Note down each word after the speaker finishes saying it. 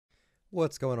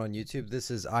What's going on YouTube?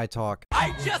 This is iTalk.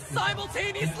 I just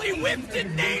simultaneously whipped a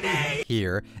Nene!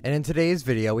 Here, and in today's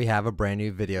video we have a brand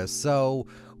new video. So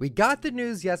we got the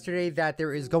news yesterday that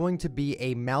there is going to be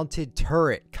a mounted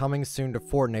turret coming soon to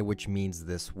Fortnite, which means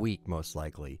this week most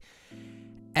likely.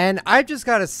 And I just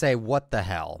gotta say, what the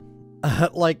hell?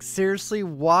 Like, seriously,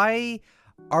 why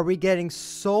are we getting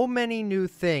so many new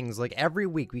things? Like, every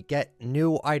week we get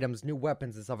new items, new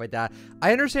weapons and stuff like that.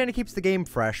 I understand it keeps the game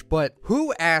fresh, but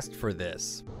who asked for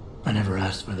this? I never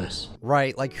asked for this.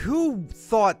 Right, like, who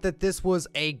thought that this was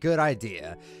a good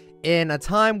idea? In a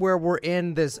time where we're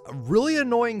in this really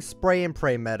annoying spray and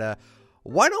pray meta,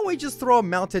 why don't we just throw a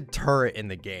mounted turret in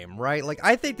the game, right? Like,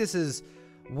 I think this is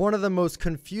one of the most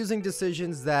confusing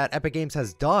decisions that Epic Games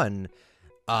has done.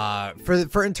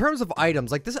 For in terms of items,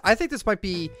 like this, I think this might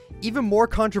be even more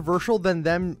controversial than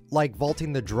them like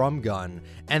vaulting the drum gun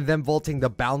and them vaulting the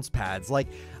bounce pads. Like,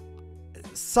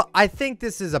 so I think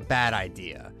this is a bad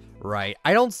idea, right?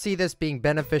 I don't see this being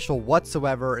beneficial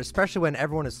whatsoever, especially when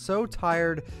everyone is so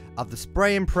tired of the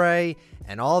spray and pray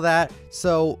and all that.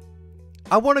 So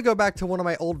I want to go back to one of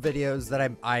my old videos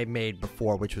that I made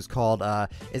before, which was called,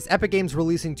 is Epic Games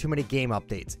releasing too many game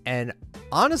updates? And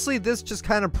honestly, this just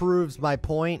kind of proves my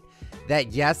point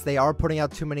that yes, they are putting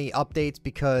out too many updates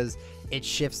because it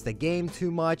shifts the game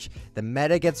too much. The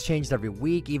meta gets changed every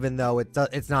week, even though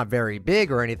it's not very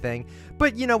big or anything.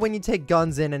 But, you know, when you take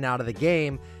guns in and out of the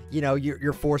game, you know,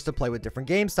 you're forced to play with different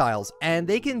game styles, and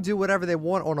they can do whatever they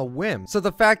want on a whim. So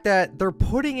the fact that they're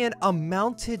putting in a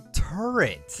mounted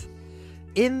turret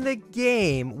in the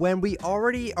game when we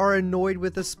already are annoyed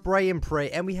with the spray and pray,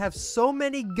 and we have so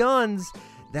many guns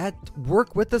that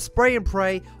work with the spray and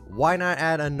pray, why not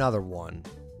add another one?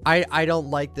 I don't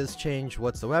like this change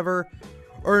whatsoever.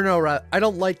 Or no, I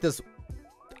don't like this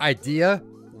idea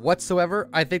whatsoever.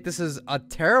 I think this is a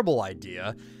terrible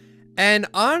idea. And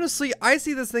honestly, I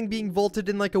see this thing being vaulted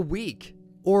in like a week.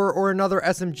 Or another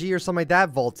SMG or something like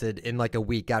that vaulted in like a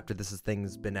week after this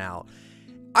thing's been out.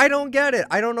 I don't get it.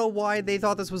 I don't know why they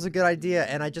thought this was a good idea,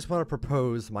 and I just want to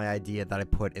propose my idea that I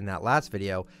put in that last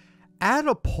video. Add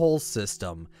a poll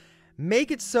system.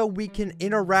 Make it so we can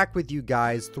interact with you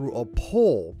guys through a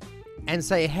poll and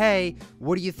say, hey,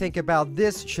 what do you think about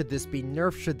this? Should this be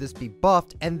nerfed? Should this be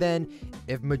buffed? And then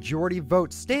if majority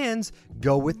vote stands,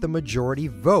 go with the majority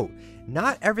vote.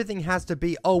 Not everything has to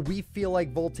be, oh, we feel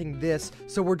like vaulting this,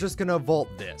 so we're just going to vault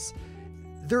this.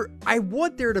 I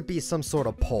want there to be some sort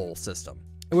of poll system.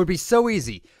 It would be so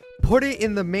easy. Put it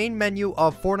in the main menu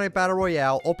of Fortnite Battle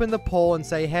Royale, open the poll and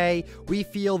say, hey, we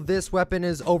feel this weapon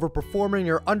is overperforming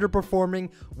or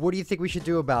underperforming. What do you think we should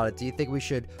do about it? Do you think we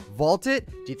should vault it?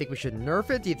 Do you think we should nerf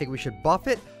it? Do you think we should buff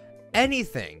it?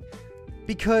 Anything.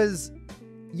 Because,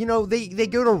 you know, they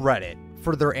go to Reddit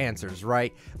for their answers,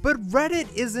 right? But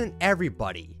Reddit isn't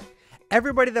everybody.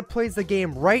 Everybody that plays the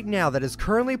game right now that is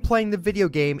currently playing the video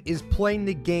game is playing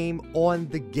the game on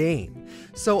the game.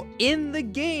 So in the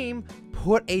game,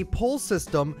 put a poll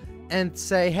system and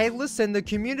say, hey, listen, the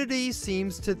community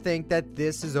seems to think that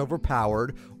this is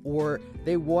overpowered or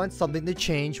they want something to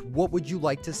change. What would you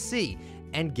like to see?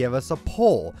 And give us a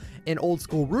poll. In old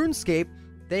school RuneScape,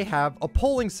 they have a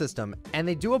polling system and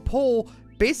they do a poll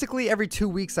basically every 2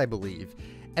 weeks, I believe.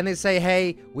 And they say,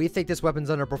 hey, we think this weapon's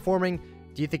underperforming.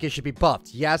 Do you think it should be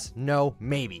buffed? Yes, no,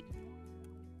 maybe.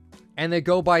 And they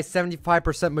go by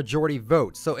 75% majority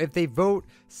vote. So if they vote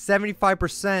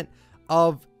 75%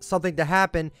 of something to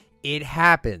happen, it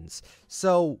happens.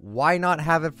 So why not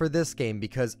have it for this game?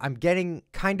 Because I'm getting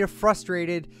kind of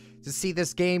frustrated to see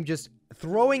this game just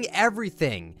throwing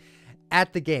everything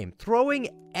at the game. Throwing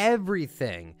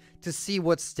everything to see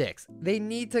what sticks. They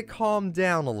need to calm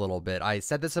down a little bit. I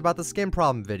said this about the skin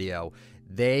problem video.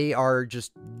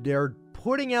 They're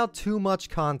putting out too much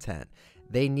content.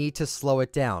 They need to slow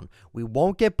it down. We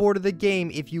won't get bored of the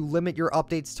game if you limit your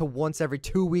updates to once every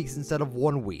 2 weeks instead of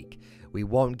 1 week. We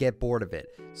won't get bored of it.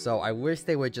 So I wish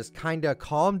they would just kind of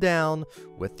calm down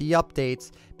with the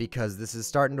updates, because this is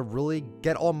starting to really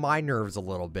get on my nerves a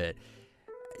little bit.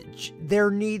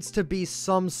 There needs to be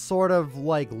some sort of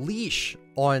like leash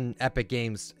on Epic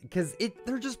Games, because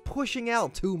they're just pushing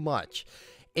out too much.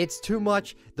 It's too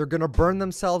much. They're going to burn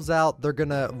themselves out. They're going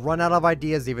to run out of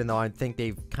ideas, even though I think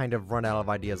they've kind of run out of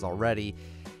ideas already.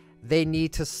 They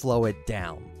need to slow it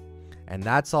down. And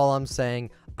that's all I'm saying.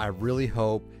 I really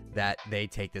hope that they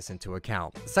take this into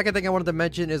account. The second thing I wanted to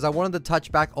mention is I wanted to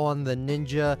touch back on the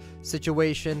ninja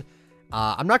situation.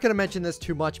 I'm not going to mention this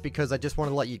too much because I just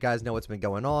want to let you guys know what's been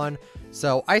going on.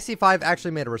 So IC5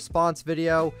 actually made a response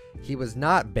video. He was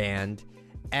not banned.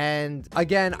 And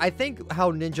again, I think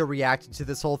how Ninja reacted to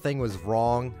this whole thing was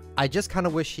wrong. I just kind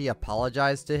of wish he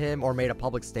apologized to him or made a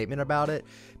public statement about it,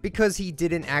 because he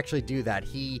didn't actually do that.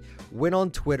 He went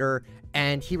on Twitter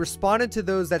and he responded to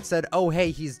those that said, oh,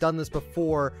 hey, he's done this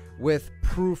before, with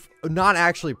proof, not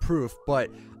actually proof, but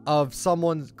of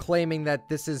someone claiming that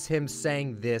this is him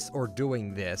saying this or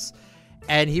doing this.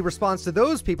 And he responds to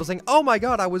those people saying, oh my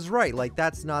God, I was right. Like,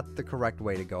 that's not the correct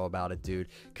way to go about it, dude.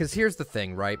 Because here's the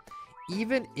thing, right?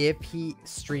 Even if he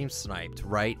stream sniped,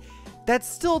 right, that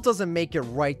still doesn't make it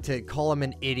right to call him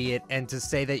an idiot and to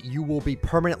say that you will be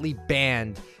permanently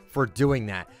banned for doing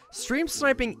that. Stream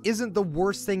sniping isn't the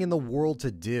worst thing in the world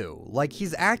to do. Like,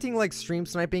 he's acting like stream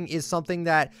sniping is something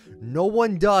that no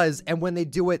one does, and when they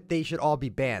do it, they should all be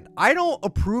banned. I don't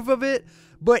approve of it,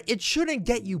 but it shouldn't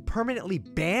get you permanently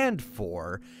banned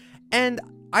for. And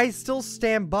I still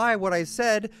stand by what I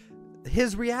said.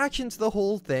 His reaction to the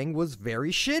whole thing was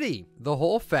very shitty. The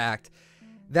whole fact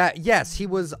that, yes, he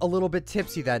was a little bit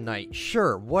tipsy that night.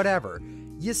 Sure, whatever.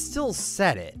 You still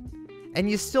said it. And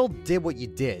you still did what you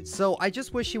did. So I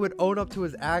just wish he would own up to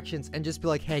his actions and just be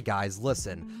like, hey guys,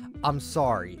 listen, I'm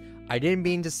sorry. I didn't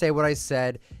mean to say what I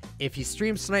said. If he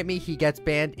stream sniped me, he gets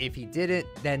banned. If he didn't,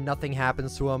 then nothing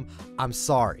happens to him. I'm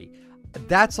sorry.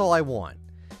 That's all I want.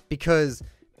 Because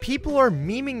people are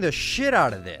memeing the shit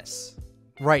out of this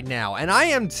right now. And I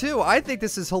am too. I think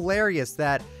this is hilarious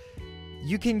that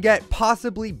you can get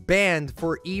possibly banned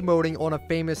for emoting on a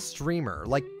famous streamer.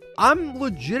 Like, I'm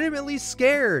legitimately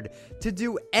scared to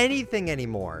do anything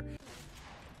anymore.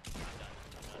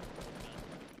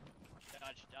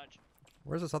 Dodge.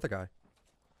 Where's this other guy?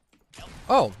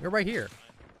 Oh, you're right here.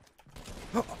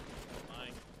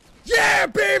 Yeah,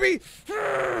 baby!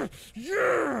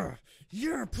 Yeah!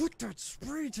 Yeah, put that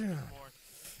spray down.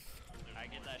 I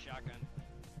get that shotgun.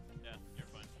 Yeah, you're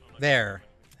fine. There.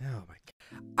 Oh my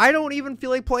God. I don't even feel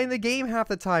like playing the game half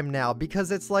the time now,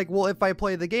 because it's like, well, if I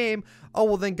play the game, oh,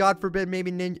 well, then God forbid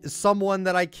maybe someone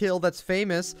that I kill that's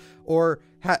famous or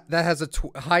that has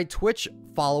a high Twitch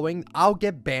following, I'll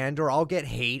get banned or I'll get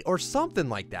hate or something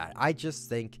like that. I just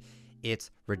think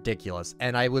it's ridiculous.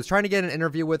 And I was trying to get an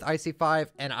interview with IC5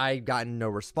 and I gotten no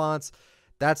response.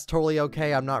 That's totally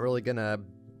okay. I'm not really gonna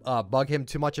bug him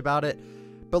too much about it.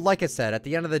 But like I said, at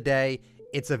the end of the day,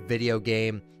 it's a video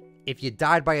game. If you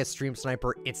died by a stream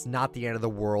sniper, it's not the end of the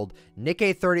world. Nick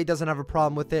A30 doesn't have a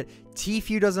problem with it.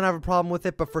 Tfue doesn't have a problem with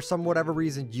it, but for some whatever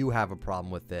reason, you have a problem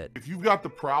with it. If you've got the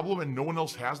problem and no one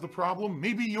else has the problem,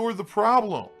 maybe you're the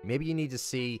problem. Maybe you need to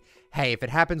see, hey, if it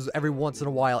happens every once in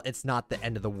a while, it's not the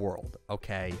end of the world,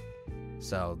 okay?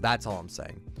 So that's all I'm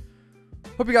saying.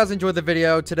 Hope you guys enjoyed the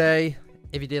video today.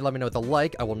 If you did, let me know with a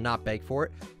like. I will not beg for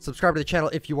it. Subscribe to the channel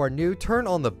if you are new. Turn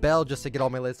on the bell just to get all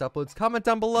my latest uploads. Comment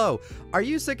down below. Are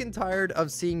you sick and tired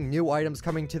of seeing new items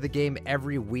coming to the game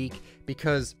every week?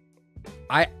 Because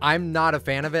I'm not a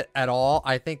fan of it at all.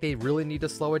 I think they really need to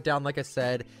slow it down, like I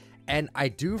said. And I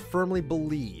do firmly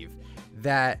believe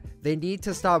that they need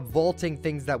to stop vaulting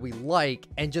things that we like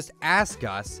and just ask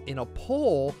us in a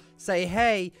poll, say,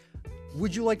 hey,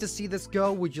 would you like to see this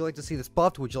go? Would you like to see this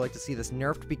buffed? Would you like to see this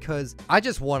nerfed? Because I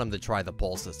just want them to try the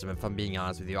poll system, if I'm being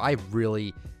honest with you. I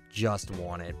really just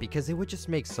want it, because it would just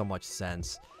make so much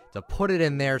sense to put it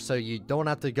in there so you don't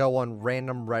have to go on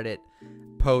random Reddit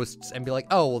posts and be like,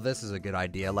 oh, well, this is a good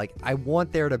idea. Like, I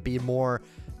want there to be more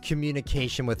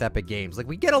communication with Epic Games. Like,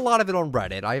 we get a lot of it on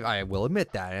Reddit. I will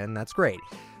admit that, and that's great.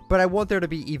 But I want there to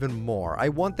be even more. I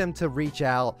want them to reach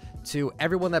out to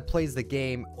everyone that plays the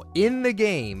game in the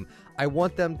game. I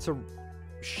want them to,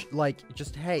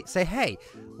 just, hey, say, hey,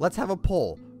 let's have a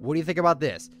poll. What do you think about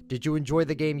this? Did you enjoy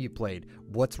the game you played?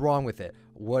 What's wrong with it?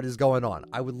 What is going on?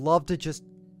 I would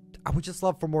just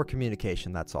love for more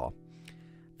communication, that's all.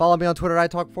 Follow me on Twitter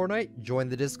at ITalkFortnite. Join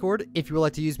the Discord. If you would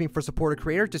like to use me for support a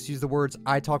creator, just use the words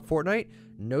ITalkFortnite.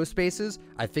 No spaces.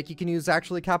 I think you can use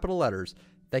actually capital letters.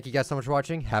 Thank you guys so much for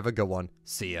watching. Have a good one.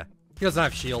 See ya. He doesn't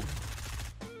have shield.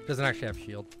 Doesn't actually have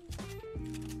shield.